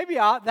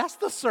that's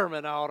the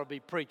sermon I ought to be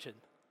preaching.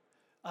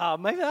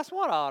 Maybe that's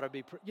what I ought to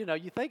be.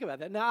 You think about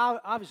that. Now,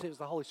 obviously, it was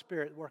the Holy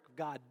Spirit, the work of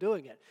God,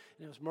 doing it,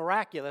 and it was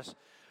miraculous.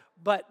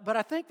 But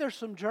I think there's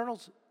some germ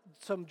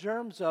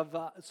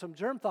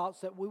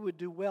thoughts that we would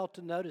do well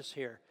to notice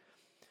here.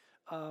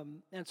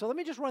 And so let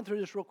me just run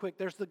through this real quick.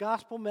 There's the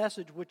gospel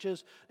message, which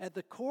is at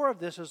the core of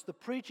this is the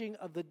preaching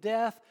of the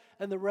death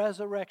and the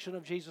resurrection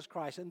of Jesus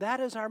Christ. And that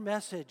is our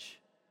message,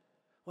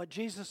 what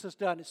Jesus has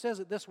done. It says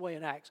it this way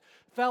in Acts.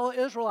 Fellow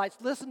Israelites,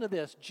 listen to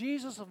this.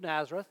 Jesus of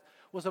Nazareth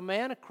was a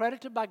man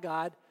accredited by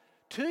God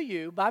to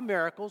you by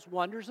miracles,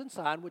 wonders, and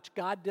signs, which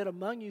God did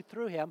among you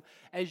through him,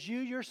 as you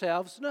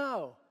yourselves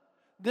know.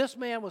 This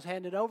man was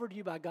handed over to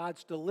you by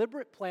God's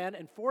deliberate plan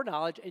and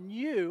foreknowledge, and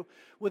you,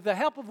 with the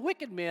help of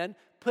wicked men,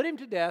 put him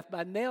to death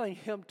by nailing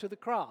him to the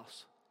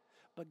cross.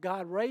 But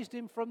God raised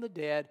him from the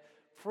dead,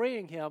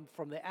 freeing him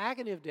from the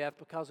agony of death,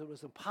 because it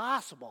was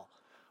impossible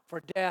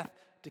for death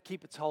to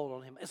keep its hold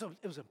on him.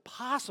 It was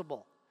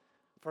impossible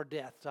for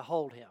death to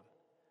hold him.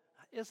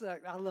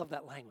 I love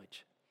that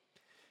language.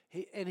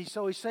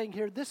 So he's saying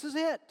here, this is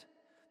it.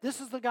 This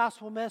is the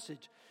gospel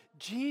message.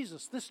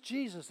 This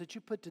Jesus that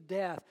you put to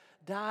death,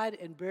 died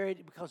and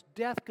buried because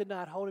death could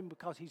not hold him,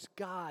 because he's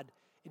God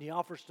and he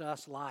offers to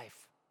us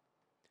life.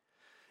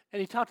 And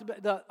he talked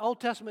about the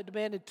Old Testament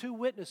demanded two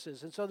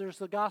witnesses. And so there's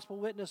the gospel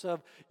witness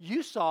of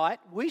you saw it,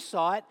 we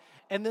saw it,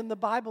 and then the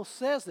Bible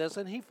says this,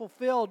 and he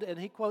fulfilled, and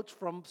he quotes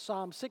from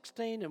Psalm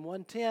 16 and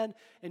 110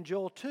 and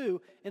Joel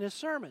 2 in his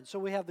sermon. So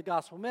we have the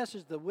gospel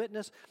message, the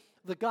witness.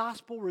 The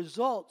gospel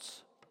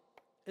results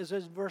is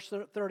in verse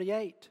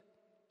 38,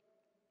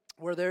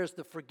 where there's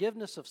the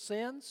forgiveness of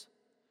sins.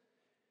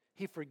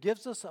 He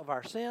forgives us of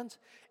our sins,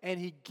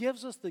 and he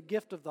gives us the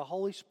gift of the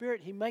Holy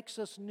Spirit. He makes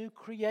us new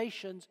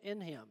creations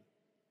in him.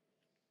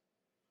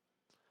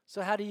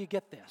 So how do you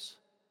get this?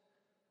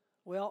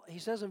 Well, he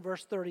says in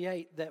verse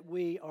 38 that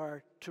we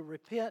are to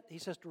repent. He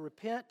says to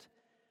repent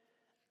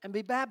and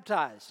be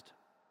baptized.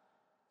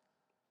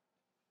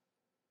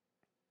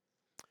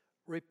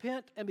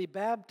 Repent and be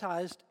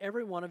baptized,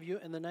 every one of you,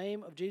 in the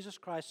name of Jesus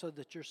Christ, so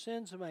that your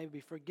sins may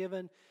be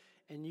forgiven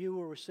and you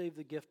will receive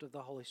the gift of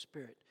the Holy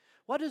Spirit.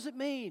 What does it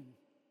mean?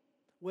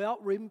 Well,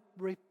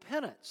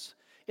 repentance.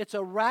 It's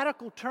a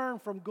radical turn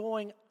from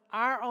going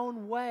our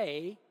own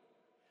way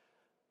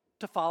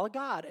to follow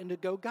God and to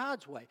go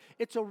God's way.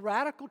 It's a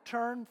radical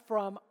turn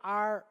from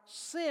our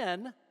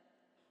sin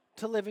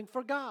to living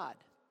for God.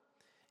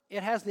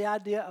 It has the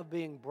idea of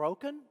being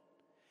broken.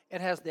 It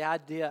has the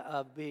idea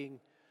of being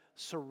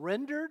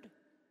surrendered.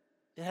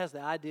 It has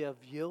the idea of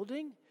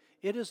yielding.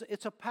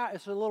 It's a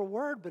little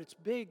word, but it's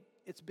big.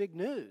 It's big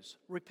news.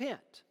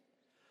 Repent.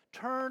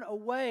 Turn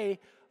away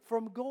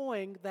from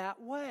going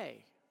that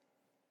way.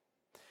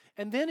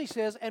 And then he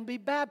says, and be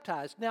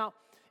baptized. Now,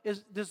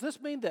 does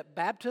this mean that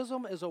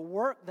baptism is a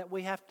work that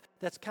we have,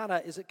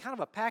 is it kind of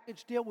a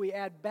package deal? We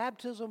add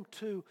baptism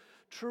to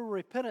true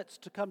repentance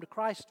to come to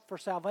Christ for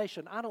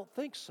salvation? I don't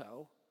think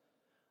so.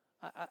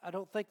 I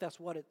don't think that's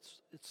what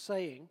it's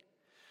saying.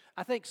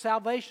 I think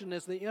salvation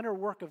is the inner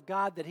work of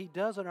God that he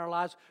does in our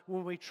lives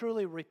when we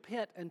truly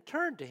repent and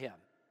turn to him.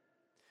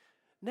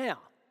 Now,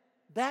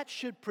 that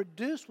should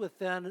produce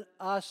within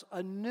us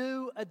a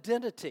new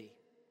identity.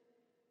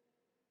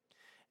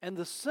 And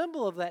the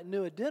symbol of that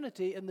new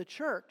identity in the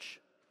church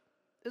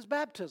is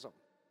baptism.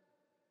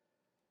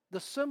 The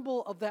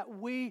symbol of that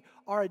we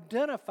are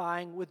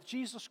identifying with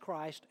Jesus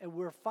Christ and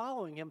we're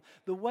following Him.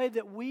 The way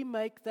that we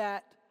make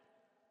that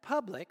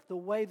public, the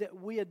way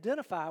that we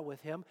identify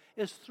with Him,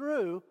 is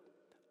through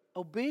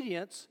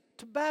obedience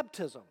to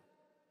baptism.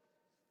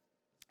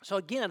 So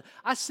again,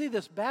 I see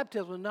this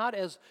baptism not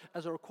as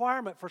a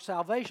requirement for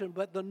salvation,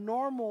 but the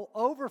normal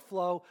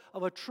overflow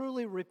of a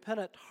truly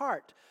repentant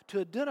heart to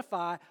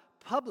identify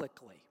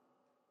publicly.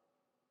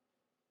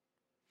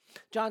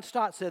 John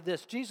Stott said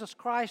this: Jesus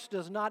Christ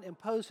does not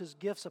impose His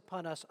gifts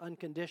upon us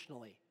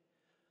unconditionally.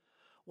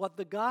 What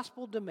the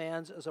gospel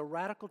demands is a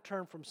radical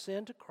turn from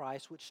sin to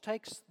Christ, which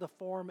takes the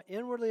form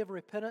inwardly of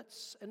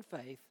repentance and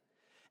faith,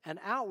 and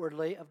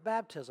outwardly of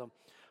baptism.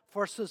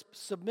 For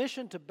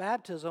submission to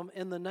baptism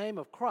in the name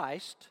of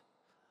Christ,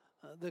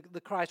 the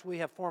Christ we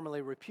have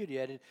formerly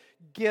repudiated,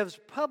 gives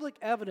public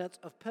evidence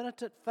of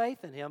penitent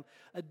faith in Him.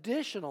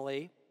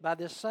 Additionally, by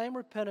this same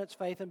repentance,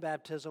 faith, and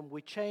baptism,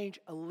 we change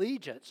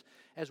allegiance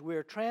as we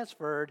are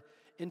transferred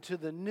into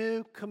the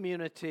new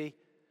community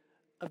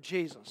of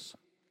Jesus.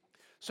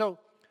 So,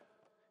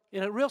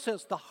 in a real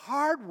sense, the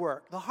hard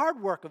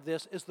work of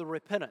this is the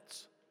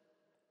repentance.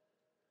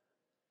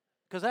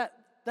 Because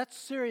that's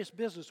serious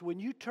business. When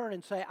you turn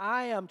and say,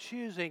 I am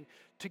choosing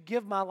to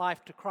give my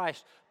life to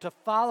Christ, to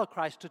follow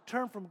Christ, to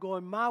turn from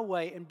going my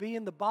way and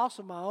being the boss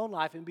of my own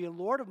life and being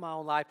Lord of my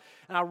own life,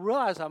 and I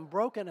realize I'm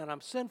broken and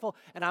I'm sinful,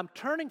 and I'm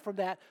turning from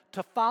that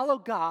to follow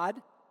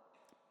God,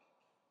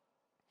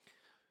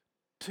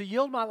 to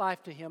yield my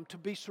life to Him, to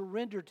be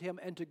surrendered to Him,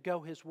 and to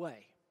go His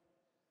way.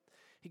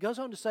 He goes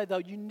on to say, though,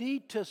 you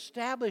need to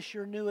establish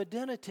your new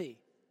identity.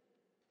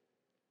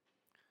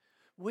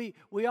 We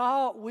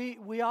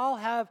all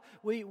have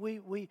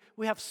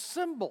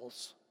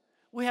symbols.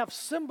 We have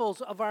symbols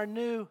of our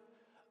new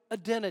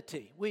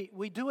identity.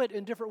 We do it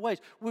in different ways.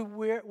 We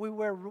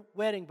wear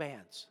wedding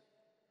bands.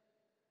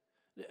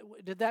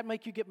 Did that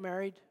make you get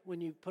married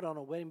when you put on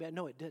a wedding band?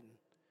 No, it didn't.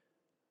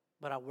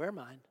 But I wear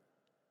mine.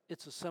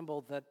 It's a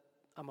symbol that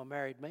I'm a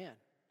married man.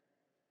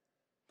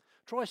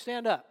 Troy,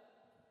 stand up.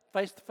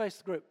 Face to face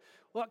the group.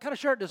 What kind of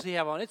shirt does he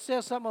have on? It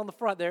says something on the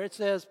front there. It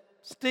says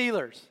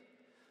Steelers.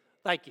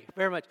 Thank you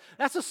very much.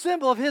 That's a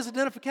symbol of his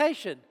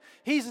identification.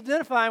 He's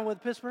identifying with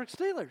the Pittsburgh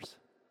Steelers.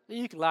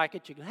 You can like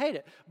it, you can hate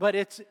it, but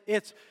it's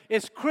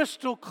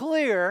crystal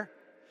clear.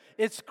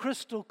 It's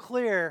crystal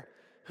clear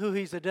who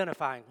he's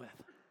identifying with.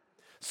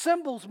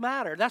 Symbols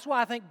matter. That's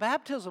why I think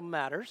baptism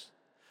matters,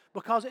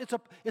 because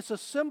it's a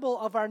symbol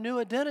of our new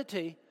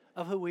identity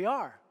of who we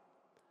are.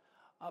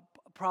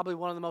 Probably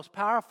one of the most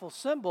powerful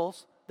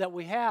symbols that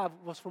we have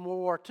was from World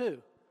War II.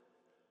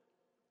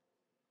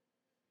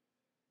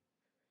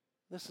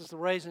 This is the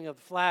raising of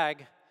the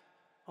flag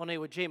on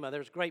Iwo Jima.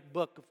 There's a great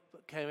book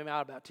that came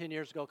out about 10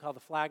 years ago called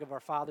The Flag of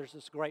Our Fathers.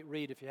 It's a great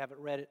read if you haven't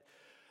read it.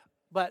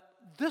 But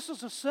this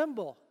is a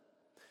symbol.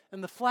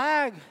 And the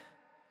flag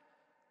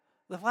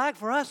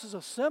for us is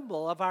a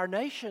symbol of our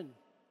nation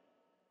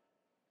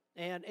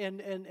and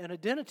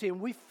identity.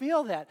 And we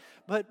feel that.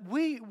 But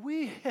we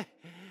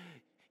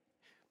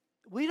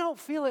don't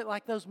feel it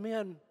like those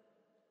men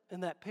in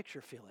that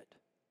picture feel it.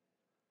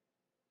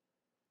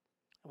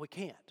 We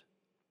can't.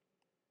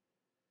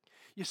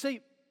 You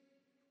see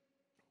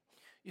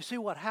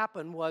what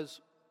happened was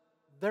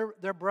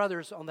their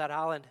brothers on that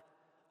island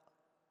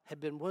had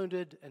been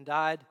wounded and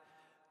died,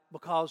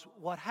 because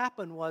what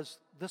happened was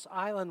this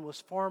island was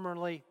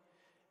formerly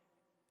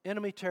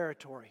enemy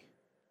territory.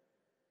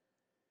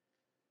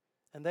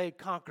 And they had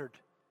conquered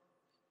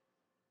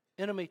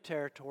enemy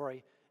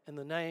territory in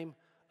the name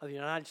of the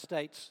United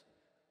States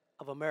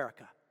of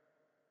America.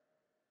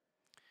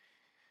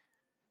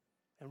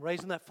 And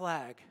raising that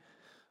flag,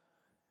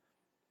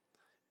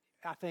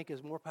 I think,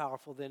 is more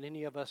powerful than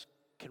any of us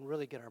can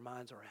really get our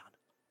minds around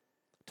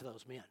to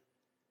those men.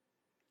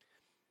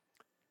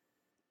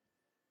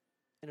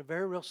 In a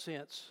very real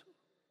sense,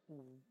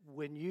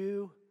 when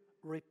you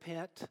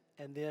repent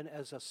and then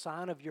as a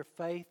sign of your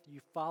faith, you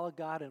follow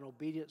God in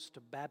obedience to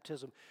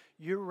baptism,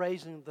 you're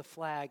raising the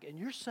flag and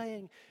you're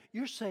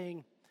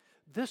saying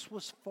this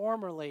was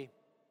formerly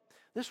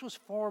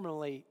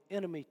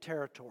enemy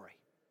territory.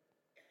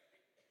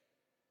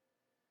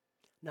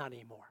 Not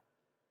anymore.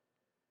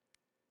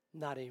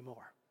 Not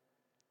anymore.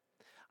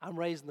 I'm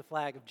raising the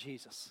flag of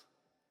Jesus.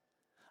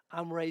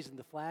 I'm raising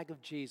the flag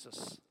of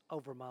Jesus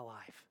over my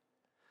life.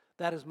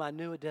 That is my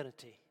new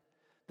identity.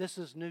 This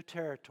is new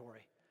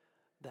territory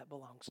that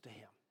belongs to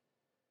Him.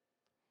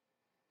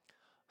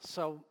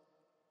 So,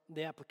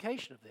 the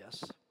application of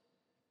this,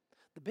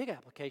 the big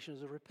application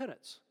is of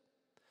repentance.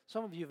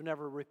 Some of you have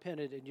never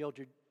repented and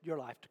yielded your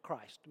life to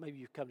Christ. Maybe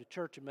you've come to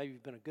church and maybe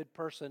you've been a good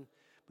person,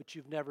 but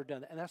you've never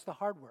done that. And that's the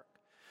hard work.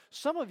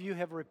 Some of you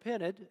have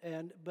repented,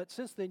 but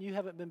since then you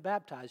haven't been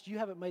baptized. You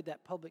haven't made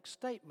that public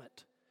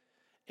statement.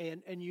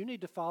 And you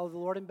need to follow the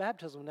Lord in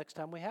baptism next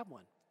time we have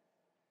one,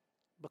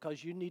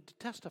 because you need to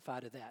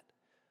testify to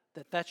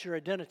that's your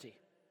identity.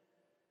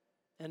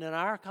 And in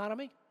our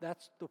economy,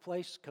 that's the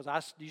place,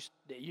 because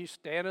you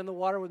stand in the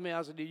water with me.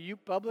 I said, do you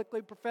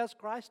publicly profess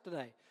Christ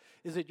today?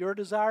 Is it your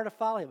desire to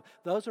follow Him?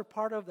 That's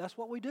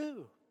what we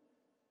do.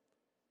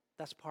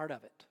 That's part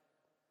of it.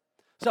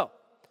 So,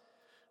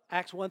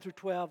 Acts 1 through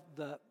 12,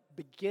 the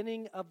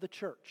beginning of the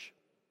church.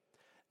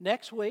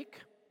 Next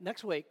week,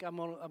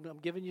 I'm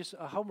giving you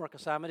a homework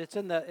assignment. It's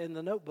in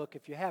the notebook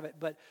if you have it.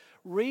 But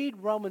read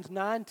Romans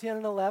 9, 10,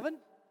 and 11.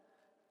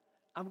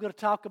 I'm going to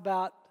talk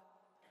about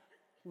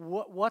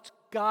what's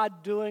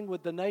God doing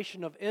with the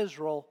nation of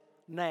Israel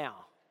now.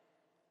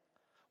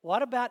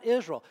 What about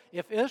Israel?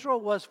 If Israel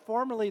was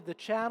formerly the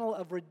channel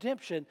of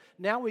redemption,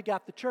 now we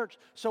got the church.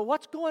 So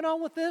what's going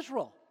on with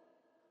Israel?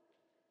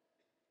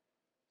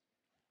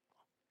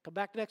 Come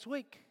back next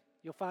week.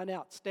 You'll find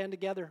out. Stand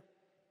together.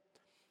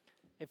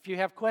 If you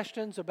have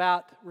questions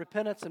about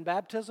repentance and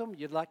baptism,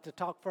 you'd like to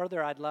talk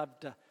further, I'd love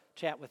to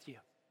chat with you.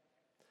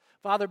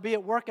 Father, be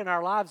at work in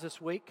our lives this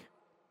week.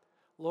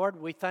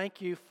 Lord, we thank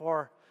you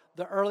for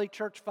the early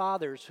church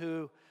fathers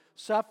who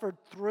suffered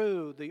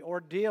through the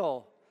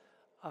ordeal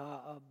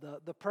of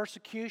the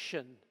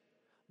persecution,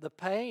 the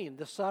pain,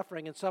 the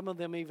suffering, and some of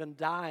them even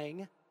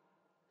dying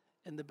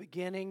in the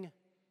beginning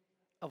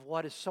of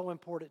what is so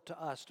important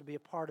to us to be a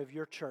part of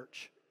your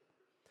church.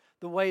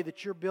 The way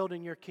that you're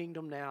building your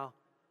kingdom now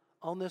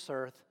on this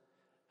earth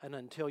and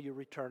until you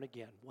return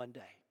again one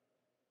day.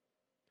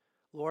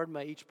 Lord,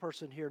 may each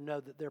person here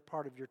know that they're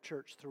part of your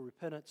church through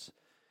repentance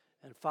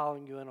and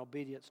following you in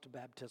obedience to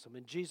baptism.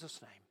 In Jesus'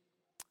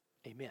 name, amen.